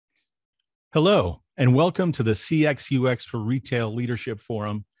Hello, and welcome to the CX UX for Retail Leadership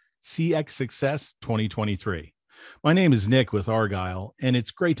Forum, CX Success 2023. My name is Nick with Argyle, and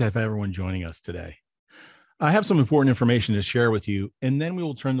it's great to have everyone joining us today. I have some important information to share with you, and then we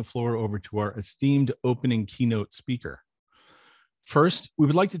will turn the floor over to our esteemed opening keynote speaker. First, we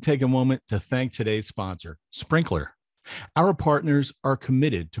would like to take a moment to thank today's sponsor, Sprinklr. Our partners are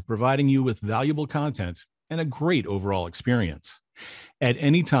committed to providing you with valuable content and a great overall experience. At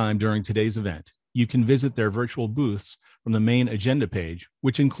any time during today's event, you can visit their virtual booths from the main agenda page,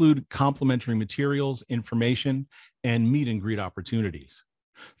 which include complimentary materials, information, and meet and greet opportunities.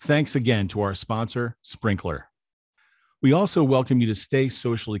 Thanks again to our sponsor, Sprinklr. We also welcome you to stay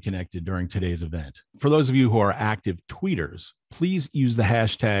socially connected during today's event. For those of you who are active tweeters, please use the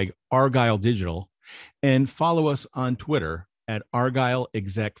hashtag ArgyleDigital and follow us on Twitter at Argyle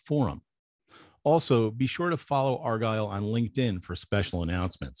Exec Forum. Also, be sure to follow Argyle on LinkedIn for special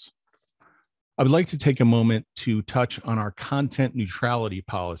announcements. I would like to take a moment to touch on our content neutrality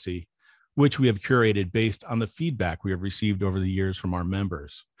policy, which we have curated based on the feedback we have received over the years from our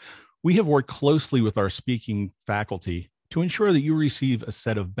members. We have worked closely with our speaking faculty to ensure that you receive a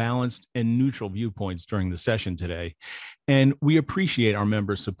set of balanced and neutral viewpoints during the session today, and we appreciate our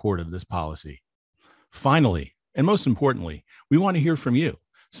members' support of this policy. Finally, and most importantly, we want to hear from you.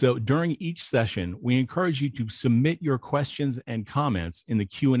 So during each session, we encourage you to submit your questions and comments in the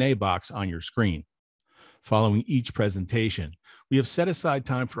Q&A box on your screen. Following each presentation, we have set aside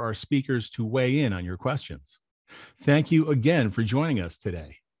time for our speakers to weigh in on your questions. Thank you again for joining us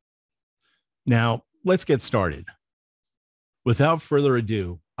today. Now, let's get started. Without further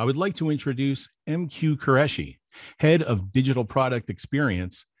ado, I would like to introduce MQ Qureshi, Head of Digital Product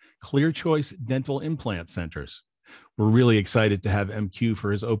Experience, Clear Choice Dental Implant Centers. We're really excited to have MQ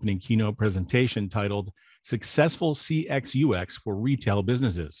for his opening keynote presentation titled Successful CX UX for Retail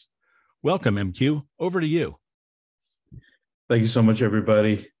Businesses. Welcome, MQ. Over to you. Thank you so much,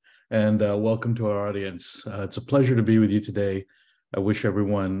 everybody, and welcome to our audience. It's a pleasure to be with you today. I wish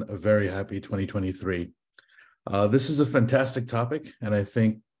everyone a very happy 2023. This is a fantastic topic, and I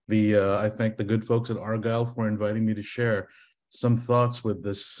thank the good folks at Argyle for inviting me to share some thoughts with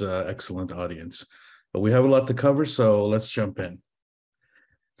this excellent audience. But we have a lot to cover, so let's jump in.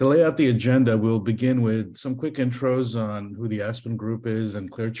 To lay out the agenda, we'll begin with some quick intros on who the Aspen Group is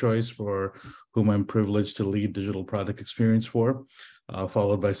and Clear Choice, for whom I'm privileged to lead digital product experience for,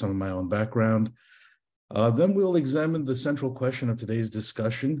 followed by some of my own background. Then we'll examine the central question of today's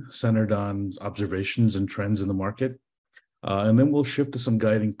discussion, centered on observations and trends in the market. And then we'll shift to some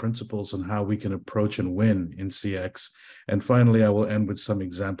guiding principles on how we can approach and win in CX. And finally, I will end with some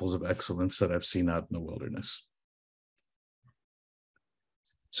examples of excellence that I've seen out in the wilderness.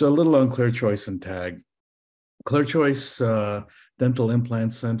 So a little on Clear Choice and TAG. Clear Choice Dental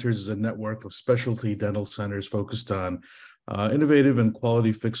Implant Centers is a network of specialty dental centers focused on innovative and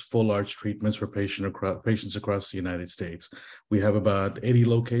quality fixed full arch treatments for patients across the United States. We have about 80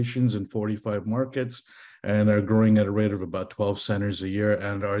 locations in 45 markets and are growing at a rate of about 12 centers a year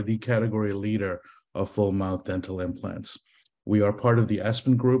and are the category leader of full mouth dental implants. We are part of the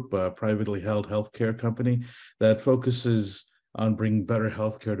Aspen Group, a privately held healthcare company that focuses on bringing better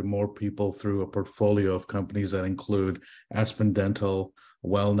healthcare to more people through a portfolio of companies that include Aspen Dental,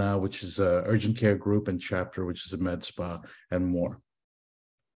 WellNow, which is an urgent care group, and Chapter, which is a med spa, and more.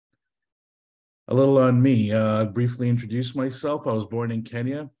 A little on me. Briefly introduce myself. I was born in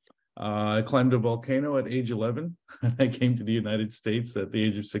Kenya. I climbed a volcano at age 11. I came to the United States at the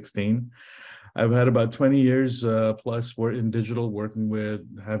age of 16. I've had about 20 years plus in digital,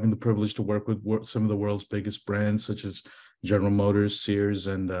 having the privilege to work with some of the world's biggest brands, such as General Motors, Sears,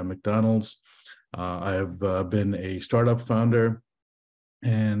 and McDonald's. I have been a startup founder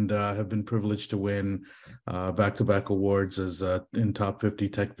and have been privileged to win back-to-back awards as in top 50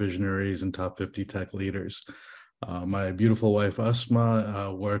 tech visionaries and top 50 tech leaders. My beautiful wife,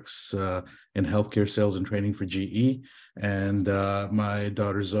 Asma, works in healthcare sales and training for GE. And my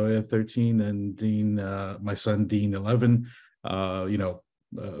daughter, Zoya, 13, and Dean, my son, Dean, 11,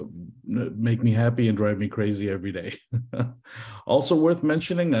 make me happy and drive me crazy every day. Also worth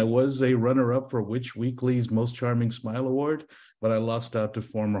mentioning, I was a runner-up for Which Weekly's Most Charming Smile Award, but I lost out to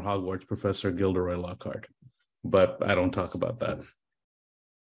former Hogwarts professor Gilderoy Lockhart. But I don't talk about that.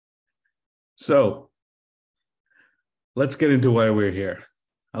 So, let's get into why we're here.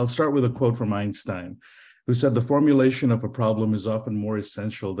 I'll start with a quote from Einstein, who said the formulation of a problem is often more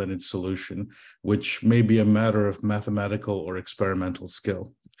essential than its solution, which may be a matter of mathematical or experimental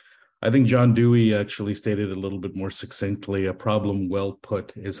skill. I think John Dewey actually stated a little bit more succinctly, a problem well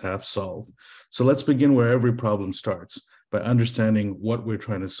put is half solved. So let's begin where every problem starts, by understanding what we're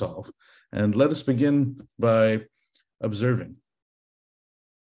trying to solve. And let us begin by observing.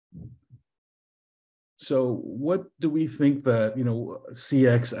 So what do we think that,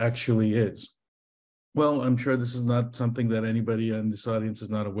 CX actually is? Well, I'm sure this is not something that anybody in this audience is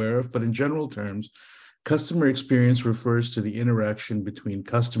not aware of, but in general terms, customer experience refers to the interaction between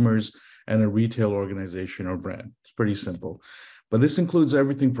customers and a retail organization or brand. It's pretty simple. But this includes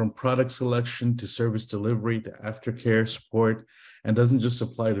everything from product selection to service delivery to aftercare support, and doesn't just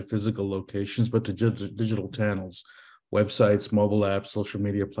apply to physical locations, but to digital channels, websites, mobile apps, social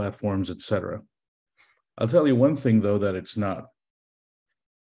media platforms, etc. I'll tell you one thing, though, that it's not.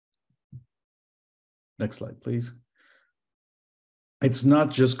 Next slide, please. It's not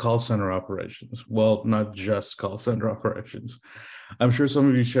just call center operations. Well, not just call center operations. I'm sure some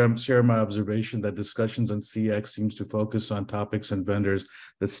of you share my observation that discussions on CX seems to focus on topics and vendors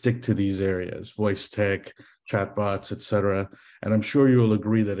that stick to these areas, voice tech, chatbots, etc. And I'm sure you will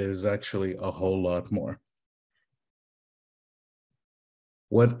agree that it is actually a whole lot more.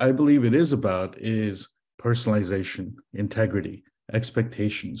 What I believe it is about is personalization, integrity,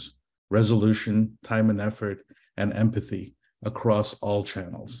 expectations, resolution, time and effort, and empathy across all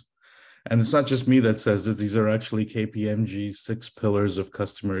channels. And it's not just me that says this, these are actually KPMG's 6 pillars of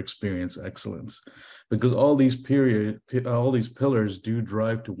customer experience excellence, because all these pillars do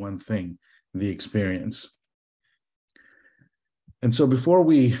drive to one thing, the experience. And so before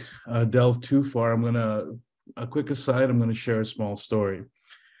we delve too far, a quick aside, I'm gonna share a small story.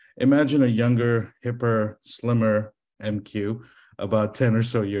 Imagine a younger, hipper, slimmer MQ about 10 or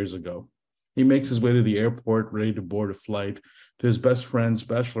so years ago. He makes his way to the airport, ready to board a flight to his best friend's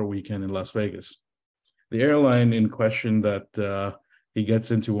bachelor weekend in Las Vegas. The airline in question that he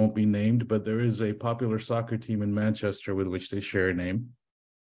gets into won't be named, but there is a popular soccer team in Manchester with which they share a name.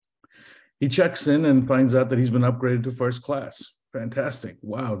 He checks in and finds out that he's been upgraded to first class. Fantastic.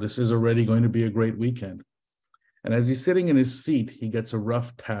 Wow, this is already going to be a great weekend. And as he's sitting in his seat, he gets a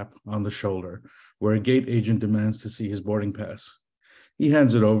rough tap on the shoulder, where a gate agent demands to see his boarding pass. He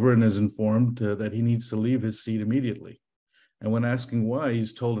hands it over and is informed that he needs to leave his seat immediately. And when asking why,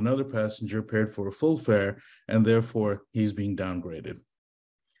 he's told another passenger paid for a full fare, and therefore he's being downgraded.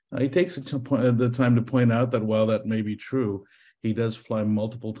 Now, he takes the time to point out that while that may be true, he does fly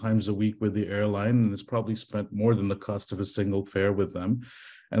multiple times a week with the airline and has probably spent more than the cost of a single fare with them.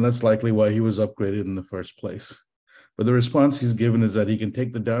 And that's likely why he was upgraded in the first place. But the response he's given is that he can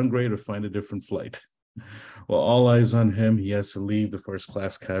take the downgrade or find a different flight. Well, all eyes on him, he has to leave the first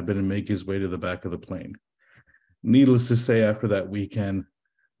class cabin and make his way to the back of the plane. Needless to say, after that weekend,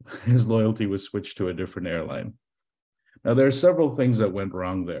 his loyalty was switched to a different airline. Now, there are several things that went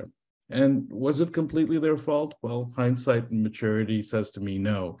wrong there. And was it completely their fault? Well, hindsight and maturity says to me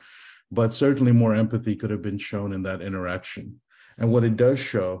no, but certainly more empathy could have been shown in that interaction. And what it does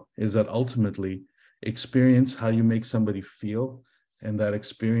show is that ultimately, experience how you make somebody feel, and that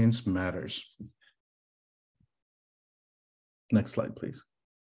experience matters. Next slide, please.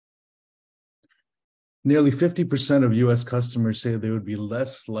 Nearly 50% of US customers say they would be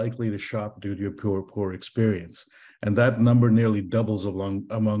less likely to shop due to a poor experience. And that number nearly doubles among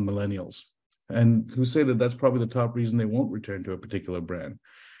millennials, and who say that that's probably the top reason they won't return to a particular brand.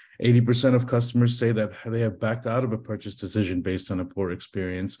 80% of customers say that they have backed out of a purchase decision based on a poor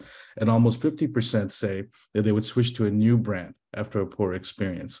experience, and almost 50% say that they would switch to a new brand after a poor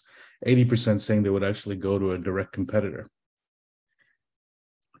experience, 80% saying they would actually go to a direct competitor.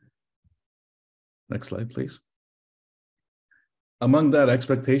 Next slide, please. Among that,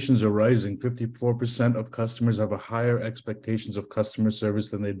 expectations are rising. 54% of customers have a higher expectations of customer service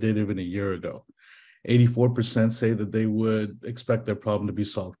than they did even a year ago. 84% say that they would expect their problem to be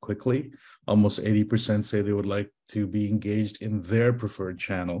solved quickly. Almost 80% say they would like to be engaged in their preferred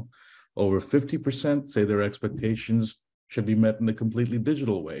channel. Over 50% say their expectations should be met in a completely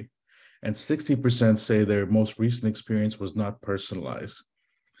digital way. And 60% say their most recent experience was not personalized.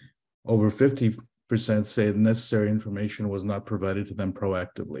 Over 50% say the necessary information was not provided to them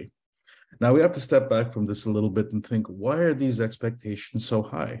proactively. Now, we have to step back from this a little bit and think, why are these expectations so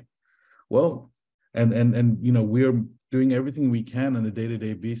high? Well, we're doing everything we can on a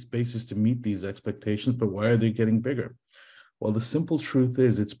day-to-day basis to meet these expectations, but why are they getting bigger? Well, the simple truth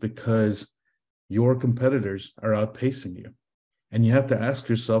is it's because your competitors are outpacing you. And you have to ask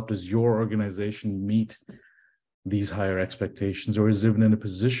yourself, does your organization meet these higher expectations, or is it even in a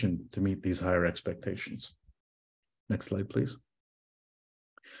position to meet these higher expectations? Next slide, please.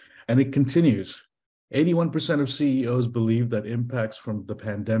 And it continues. 81% of CEOs believe that impacts from the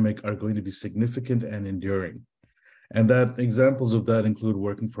pandemic are going to be significant and enduring. And that examples of that include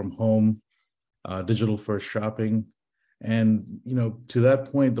working from home, digital first shopping, And, to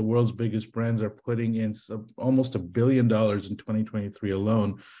that point, the world's biggest brands are putting in almost $1 billion in 2023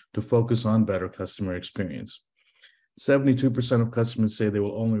 alone to focus on better customer experience. 72% of customers say they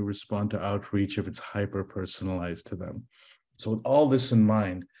will only respond to outreach if it's hyper-personalized to them. So with all this in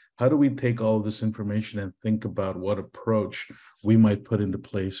mind, how do we take all of this information and think about what approach we might put into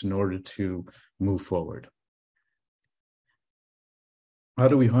place in order to move forward? How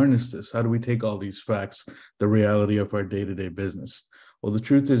do we harness this? How do we take all these facts, the reality of our day-to-day business? Well, the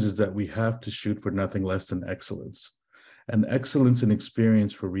truth is that we have to shoot for nothing less than excellence. And excellence in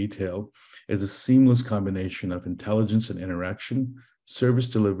experience for retail is a seamless combination of intelligence and interaction, service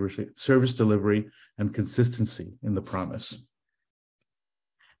delivery, and consistency in the promise.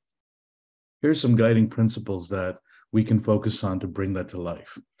 Here's some guiding principles that we can focus on to bring that to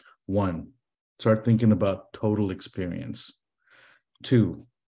life. 1, start thinking about total experience. 2,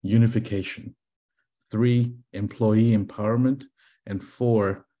 unification. 3, employee empowerment. And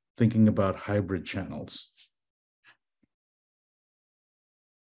 4, thinking about hybrid channels.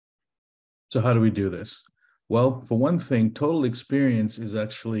 So how do we do this? Well, for one thing, total experience is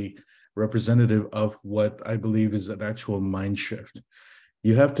actually representative of what I believe is an actual mind shift.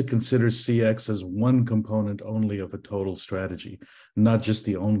 You have to consider CX as one component only of a total strategy, not just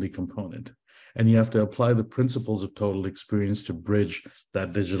the only component. And you have to apply the principles of total experience to bridge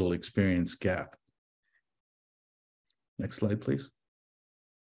that digital experience gap. Next slide, please.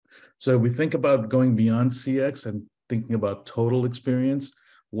 So we think about going beyond CX and thinking about total experience.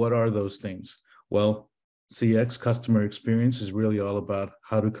 What are those things? Well, CX, customer experience, is really all about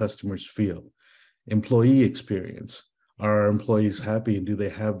how do customers feel. Employee experience. Are our employees happy, and do they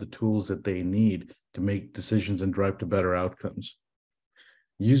have the tools that they need to make decisions and drive to better outcomes?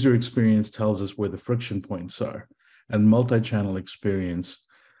 User experience tells us where the friction points are, and multi-channel experience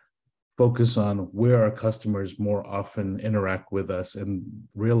focus on where our customers more often interact with us and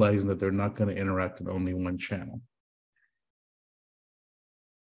realizing that they're not going to interact in only one channel.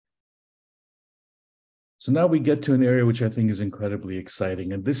 So now we get to an area which I think is incredibly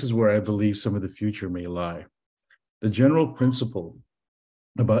exciting, and this is where I believe some of the future may lie. The general principle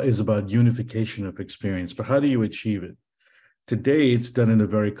is about unification of experience, but how do you achieve it? Today, it's done in a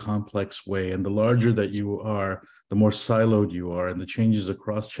very complex way, and the larger that you are, the more siloed you are, and the changes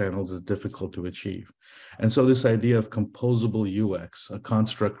across channels is difficult to achieve. And so this idea of composable UX, a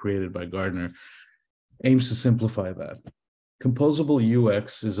construct created by Gartner, aims to simplify that. Composable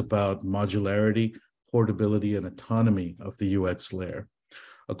UX is about modularity, portability, and autonomy of the UX layer.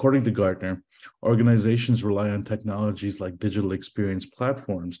 According to Gartner, organizations rely on technologies like digital experience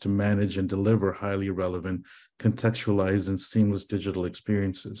platforms to manage and deliver highly relevant, contextualized, and seamless digital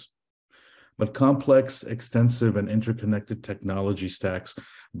experiences. But complex, extensive, and interconnected technology stacks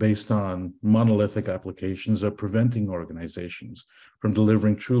based on monolithic applications are preventing organizations from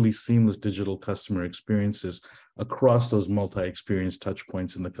delivering truly seamless digital customer experiences across those multi-experience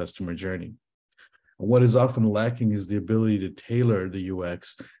touchpoints in the customer journey. What is often lacking is the ability to tailor the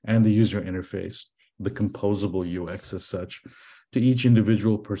UX and the user interface, the composable UX as such, to each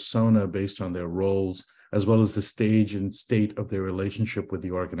individual persona based on their roles, as well as the stage and state of their relationship with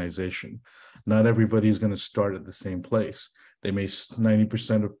the organization. Not everybody is going to start at the same place. They may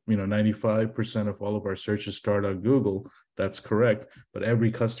 95% of all of our searches start on Google. That's correct. But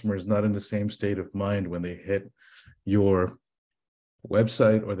every customer is not in the same state of mind when they hit your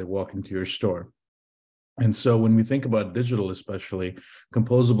website or they walk into your store. And so when we think about digital, especially,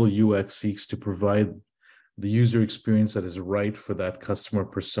 composable UX seeks to provide the user experience that is right for that customer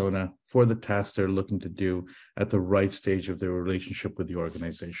persona, for the task they're looking to do at the right stage of their relationship with the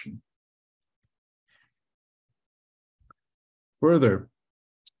organization. Further,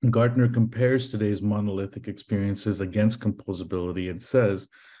 Gartner compares today's monolithic experiences against composability and says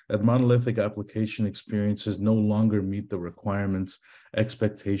that monolithic application experiences no longer meet the requirements,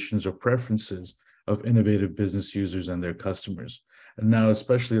 expectations, or preferences of innovative business users and their customers. And now,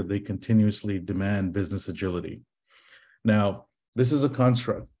 especially that they continuously demand business agility. Now, this is a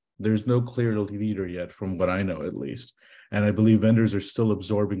construct. There's no clear leader yet, from what I know at least. And I believe vendors are still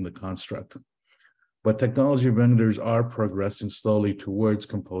absorbing the construct. But technology vendors are progressing slowly towards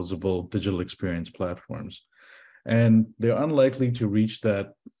composable digital experience platforms. And they're unlikely to reach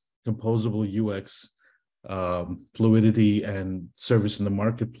that composable UX fluidity and service in the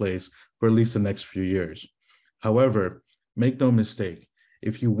marketplace for at least the next few years. However, make no mistake,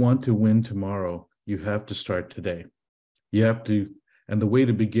 if you want to win tomorrow, you have to start today. You have to, and the way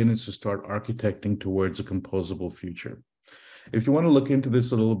to begin is to start architecting towards a composable future. If you want to look into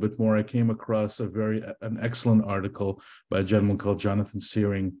this a little bit more, I came across an excellent article by a gentleman called Jonathan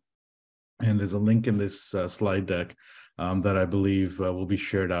Searing And there's a link in this slide deck that I believe will be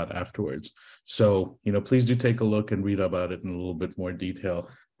shared out afterwards. So, please do take a look and read about it in a little bit more detail.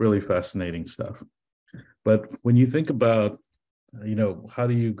 Really fascinating stuff. But when you think about, how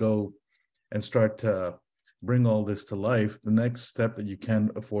do you go and start to bring all this to life, the next step that you can't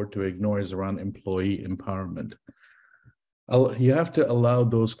afford to ignore is around employee empowerment. You have to allow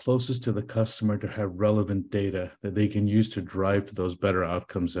those closest to the customer to have relevant data that they can use to drive to those better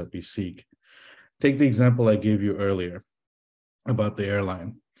outcomes that we seek. Take the example I gave you earlier about the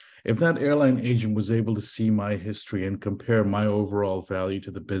airline. If that airline agent was able to see my history and compare my overall value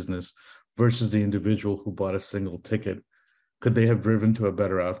to the business versus the individual who bought a single ticket, could they have driven to a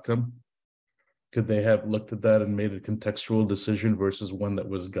better outcome? Could they have looked at that and made a contextual decision versus one that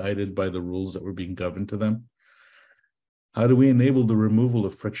was guided by the rules that were being governed to them? How do we enable the removal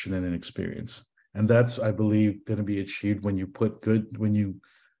of friction and inexperience? And that's, I believe, going to be achieved when you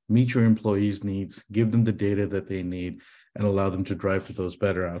meet your employees' needs, give them the data that they need, and allow them to drive to those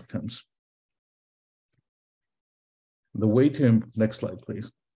better outcomes. Next slide,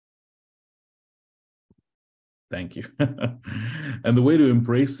 please. Thank you. And the way to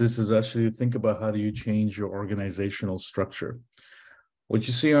embrace this is actually to think about how do you change your organizational structure. What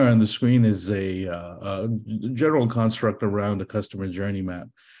you see on the screen is a general construct around a customer journey map.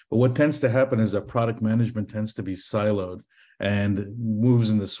 But what tends to happen is that product management tends to be siloed and moves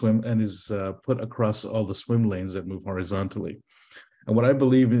in the swim and is put across all the swim lanes that move horizontally. And what I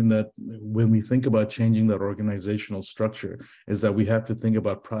believe in that when we think about changing that organizational structure is that we have to think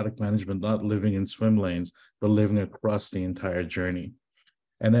about product management not living in swim lanes, but living across the entire journey.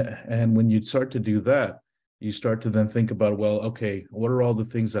 And when you start to do that, you start to then think about, well, okay, what are all the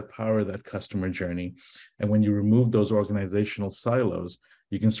things that power that customer journey? And when you remove those organizational silos,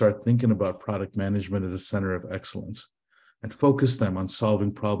 you can start thinking about product management as a center of excellence and focus them on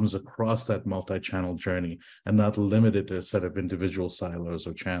solving problems across that multi-channel journey and not limit it to a set of individual silos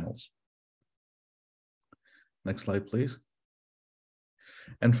or channels. Next slide, please.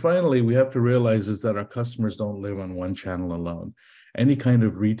 And finally, we have to realize is that our customers don't live on one channel alone. Any kind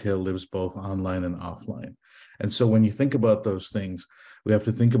of retail lives both online and offline. And so when you think about those things, we have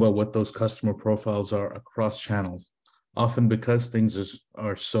to think about what those customer profiles are across channels. Often because things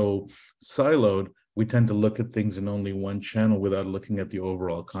are so siloed, we tend to look at things in only one channel without looking at the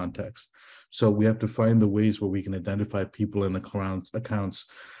overall context. So we have to find the ways where we can identify people and accounts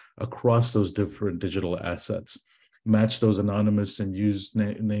across those different digital assets, match those anonymous and use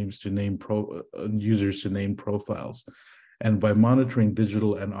names to name users to name profiles. And by monitoring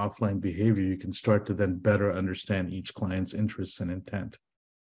digital and offline behavior, you can start to then better understand each client's interests and intent.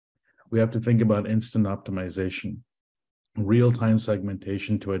 We have to think about instant optimization, real-time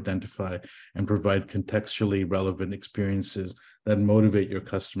segmentation to identify and provide contextually relevant experiences that motivate your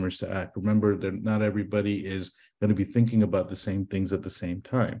customers to act. Remember that not everybody is going to be thinking about the same things at the same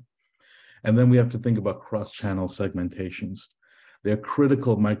time. And then we have to think about cross-channel segmentations. They're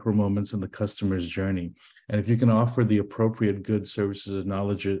critical micro moments in the customer's journey. And if you can offer the appropriate goods, services,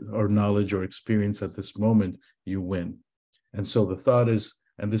 knowledge or experience at this moment, you win. And so the thought is,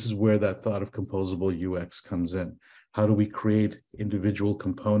 and this is where that thought of composable UX comes in. How do we create individual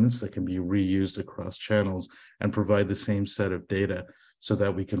components that can be reused across channels and provide the same set of data so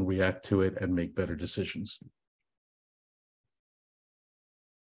that we can react to it and make better decisions?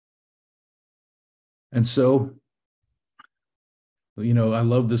 And so, I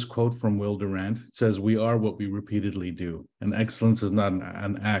love this quote from Will Durant. It says, "We are what we repeatedly do, and excellence is not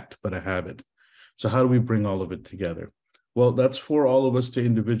an act, but a habit." So how do we bring all of it together? Well, that's for all of us to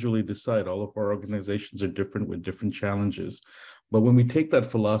individually decide. All of our organizations are different with different challenges. But when we take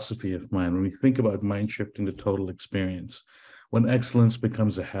that philosophy of mind, when we think about mind shifting to total experience, when excellence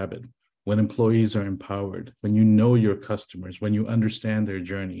becomes a habit, when employees are empowered, when you know your customers, when you understand their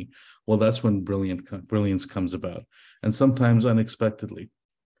journey, well, that's when brilliance comes about, and sometimes unexpectedly.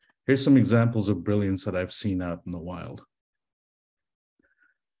 Here's some examples of brilliance that I've seen out in the wild.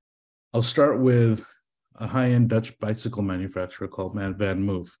 I'll start with a high-end Dutch bicycle manufacturer called Van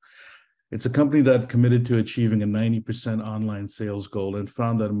Moof. It's a company that committed to achieving a 90% online sales goal and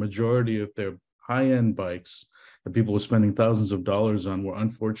found that a majority of their high-end bikes that people were spending thousands of dollars on were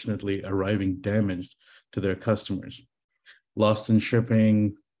unfortunately arriving damaged to their customers. Lost in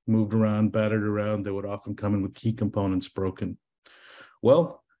shipping, moved around, battered around, they would often come in with key components broken.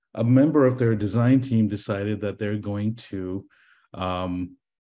 Well, a member of their design team decided that they're going to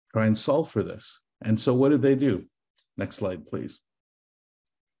try and solve for this. And so what did they do? Next slide, please.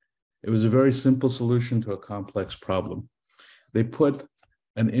 It was a very simple solution to a complex problem. They put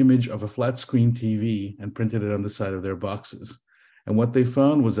an image of a flat screen TV and printed it on the side of their boxes. And what they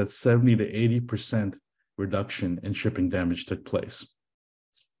found was that 70 to 80% reduction in shipping damage took place.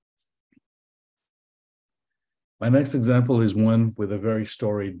 My next example is one with a very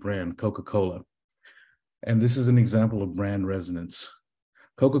storied brand, Coca-Cola. And this is an example of brand resonance.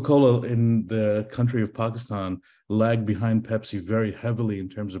 Coca-Cola in the country of Pakistan lagged behind Pepsi very heavily in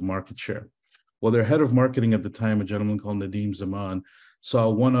terms of market share. Well, their head of marketing at the time, a gentleman called Nadeem Zaman, saw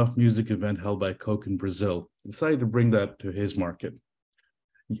a one-off music event held by Coke in Brazil, decided to bring that to his market.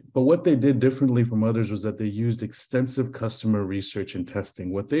 But what they did differently from others was that they used extensive customer research and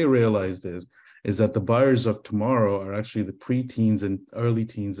testing. What they realized is that the buyers of tomorrow are actually the pre-teens and early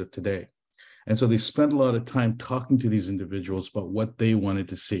teens of today. And so they spent a lot of time talking to these individuals about what they wanted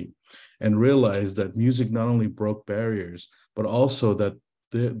to see and realized that music not only broke barriers, but also that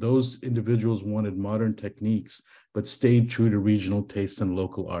those individuals wanted modern techniques, but stayed true to regional tastes and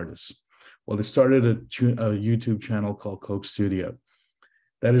local artists. Well, they started a YouTube channel called Coke Studio.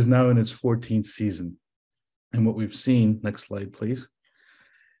 That is now in its 14th season. And what we've seen, next slide, please,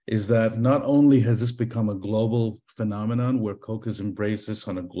 is that not only has this become a global phenomenon where Coke has embraced this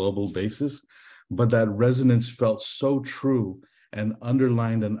on a global basis, but that resonance felt so true and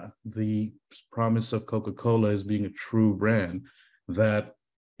underlined the promise of Coca-Cola as being a true brand that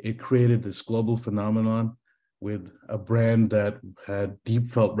it created this global phenomenon with a brand that had deep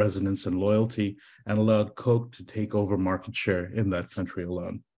felt resonance and loyalty and allowed Coke to take over market share in that country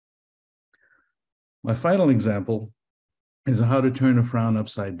alone. My final example is how to turn a frown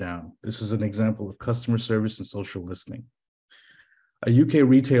upside down. This is an example of customer service and social listening. A UK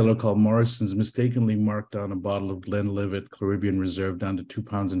retailer called Morrison's mistakenly marked down a bottle of Glenlivet Caribbean Reserve down to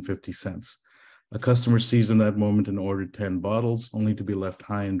 £2.50. A customer seized in that moment and ordered 10 bottles, only to be left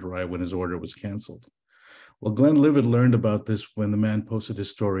high and dry when his order was canceled. Well, Glenlivet learned about this when the man posted his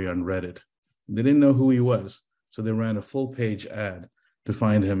story on Reddit. They didn't know who he was, so they ran a full-page ad to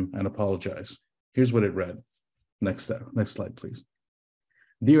find him and apologize. Here's what it read. Next slide, please.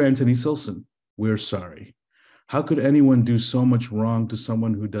 Dear Anthony Silson, we're sorry. How could anyone do so much wrong to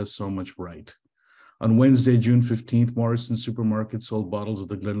someone who does so much right? On Wednesday, June 15th, Morrison's supermarket sold bottles of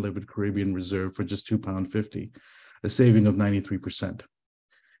the Glenlivet Caribbean Reserve for just £2.50, a saving of 93%.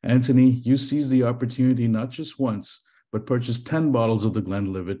 Anthony, you seized the opportunity not just once, but purchased 10 bottles of the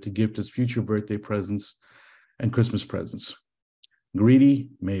Glenlivet to gift as future birthday presents and Christmas presents. Greedy?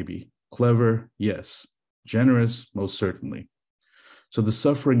 Maybe. Clever? Yes. Generous? Most certainly. So the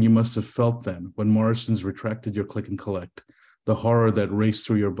suffering you must have felt then when Morrison's retracted your click and collect, the horror that raced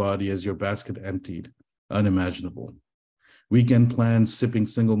through your body as your basket emptied, unimaginable. Weekend plans, sipping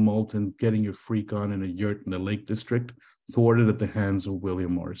single malt and getting your freak on in a yurt in the Lake District, thwarted at the hands of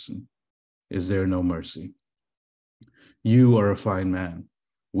William Morrison. Is there no mercy? You are a fine man.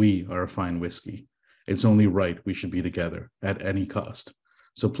 We are a fine whiskey. It's only right we should be together at any cost.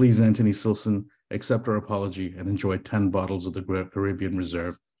 So please, Anthony Silson, accept our apology and enjoy 10 bottles of the Caribbean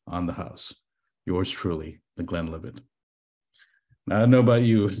Reserve on the house. Yours truly, the Glenlivet. Now, I don't know about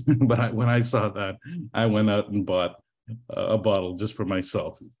you, but when I saw that, I went out and bought a bottle just for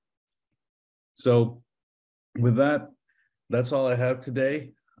myself. So with that, that's all I have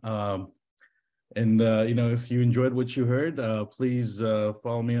today. If you enjoyed what you heard, please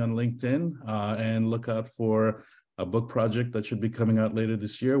follow me on LinkedIn and look out for a book project that should be coming out later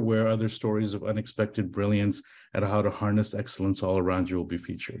this year, where other stories of unexpected brilliance and how to harness excellence all around you will be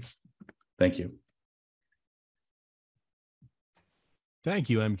featured. Thank you.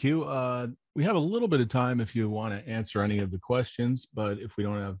 Thank you, MQ. We have a little bit of time if you want to answer any of the questions, but if we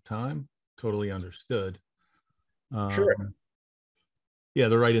don't have time, totally understood. Sure. Yeah,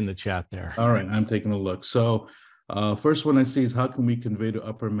 they're right in the chat there. All right, I'm taking a look. So first one I see is, how can we convey to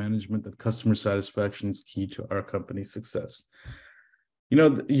upper management that customer satisfaction is key to our company's success?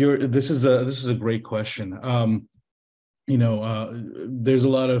 This is a great question. There's a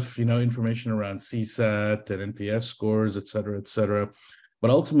lot of information around CSAT and NPS scores, et cetera, et cetera. But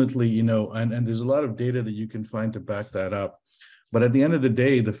ultimately, and there's a lot of data that you can find to back that up. But at the end of the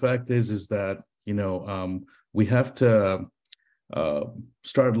day, the fact is that we have to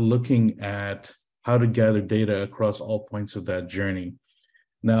start looking at how to gather data across all points of that journey.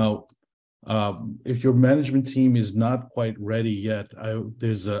 Now, if your management team is not quite ready yet,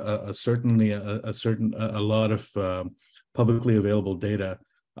 there's certainly a lot of publicly available data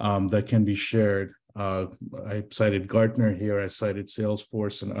that can be shared. I cited Gartner here. I cited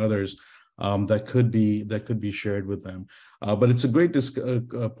Salesforce and others that could be shared with them. But it's a great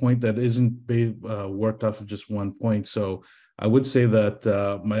point that isn't worked off of just one point. So I would say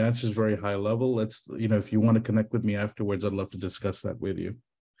that my answer is very high level. If you want to connect with me afterwards, I'd love to discuss that with you.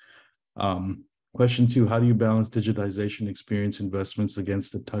 Question 2, how do you balance digitization experience investments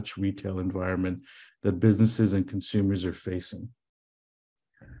against the touch retail environment that businesses and consumers are facing?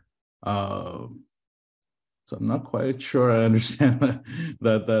 So I'm not quite sure I understand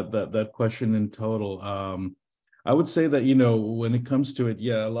that question in total. I would say that, when it comes to it,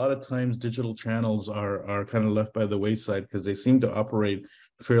 yeah, a lot of times digital channels are kind of left by the wayside because they seem to operate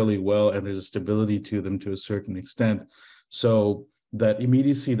fairly well and there's a stability to them to a certain extent. So that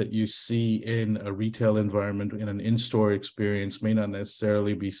immediacy that you see in a retail environment, in an in-store experience, may not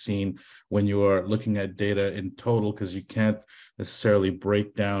necessarily be seen when you are looking at data in total, because you can't necessarily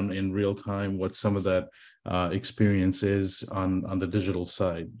break down in real time what some of that experience is on the digital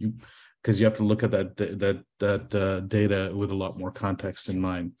side. Because you have to look at that data with a lot more context in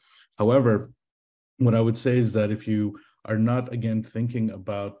mind. However, what I would say is that if you are not, again, thinking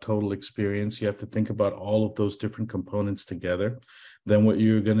about total experience, you have to think about all of those different components together. Then what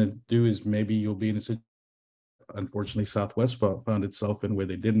you're going to do is maybe you'll be in a situation, unfortunately, Southwest found itself in, where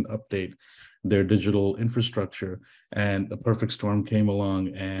they didn't update their digital infrastructure, and a perfect storm came along,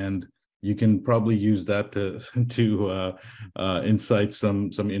 and you can probably use that to incite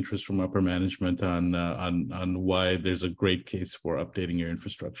some interest from upper management on why there's a great case for updating your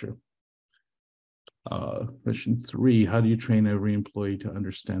infrastructure. Question 3, how do you train every employee to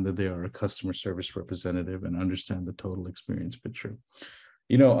understand that they are a customer service representative and understand the total experience picture?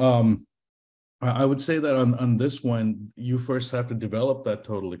 I would say that on this one, you first have to develop that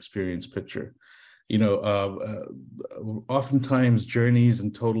total experience picture. Oftentimes journeys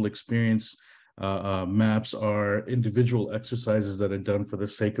and total experience maps are individual exercises that are done for the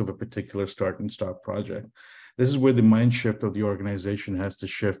sake of a particular start and stop project. This is where the mind shift of the organization has to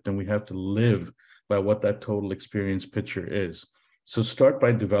shift, and we have to live by what that total experience picture is. So start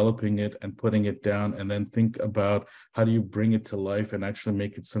by developing it and putting it down, and then think about how do you bring it to life and actually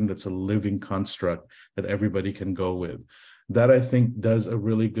make it something that's a living construct that everybody can go with. That, I think, does a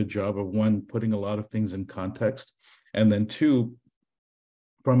really good job of, one, putting a lot of things in context, and then two,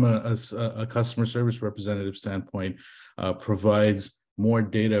 from a customer service representative standpoint, provides more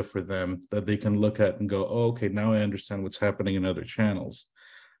data for them that they can look at and go, oh, okay, now I understand what's happening in other channels.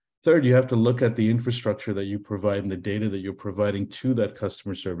 Third, you have to look at the infrastructure that you provide and the data that you're providing to that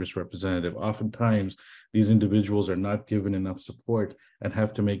customer service representative. Oftentimes, these individuals are not given enough support and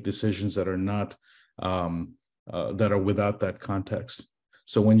have to make decisions that are not that are without that context.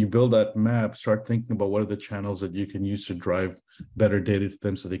 So when you build that map, start thinking about what are the channels that you can use to drive better data to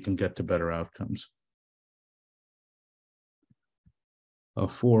them so they can get to better outcomes.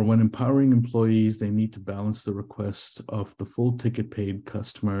 4, when empowering employees, they need to balance the request of the full ticket paid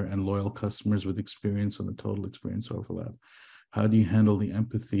customer and loyal customers with experience on the total experience overlap. How do you handle the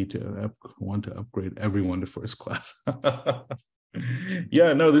empathy to want to upgrade everyone to first class?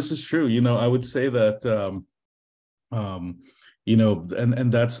 Yeah, no, this is true. I would say that, and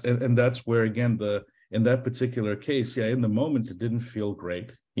that's where, again, in that particular case, yeah, in the moment, it didn't feel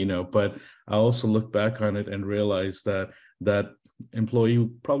great, but I also look back on it and realize that employee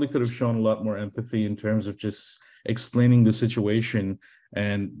probably could have shown a lot more empathy in terms of just explaining the situation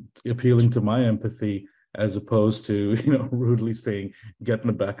and appealing to my empathy, as opposed to, rudely saying, get in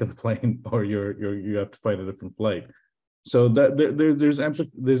the back of the plane or you have to find a different flight. So that there's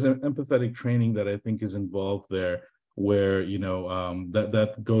an empathetic training that I think is involved there, where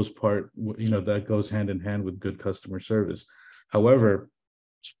that goes hand in hand with good customer service. However,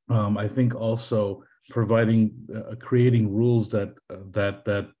 I think also creating rules that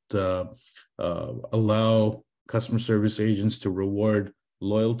allow customer service agents to reward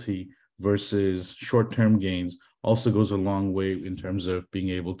loyalty versus short-term gains also goes a long way in terms of being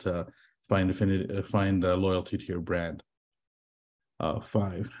able to find loyalty to your brand.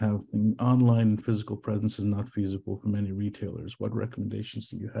 5, having online and physical presence is not feasible for many retailers. What recommendations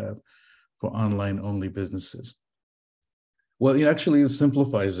do you have for online-only businesses? Well, it actually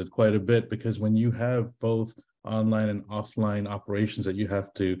simplifies it quite a bit, because when you have both online and offline operations that you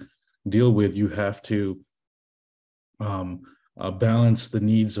have to deal with, you have to balance the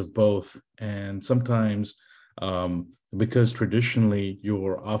needs of both. And sometimes, because traditionally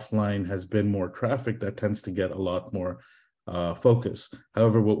your offline has been more traffic, that tends to get a lot more focus.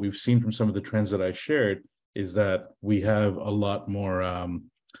 However, what we've seen from some of the trends that I shared is that we have a lot more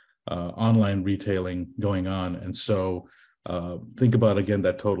online retailing going on. And so think about, again,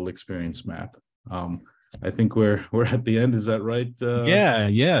 that total experience map. I think we're at the end. Is that right?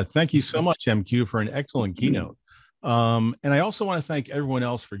 Yeah. Thank you so much, MQ, for an excellent keynote. And I also want to thank everyone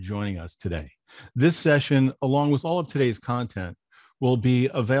else for joining us today. This session, along with all of today's content, will be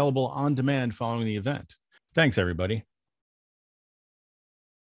available on demand following the event. Thanks, everybody.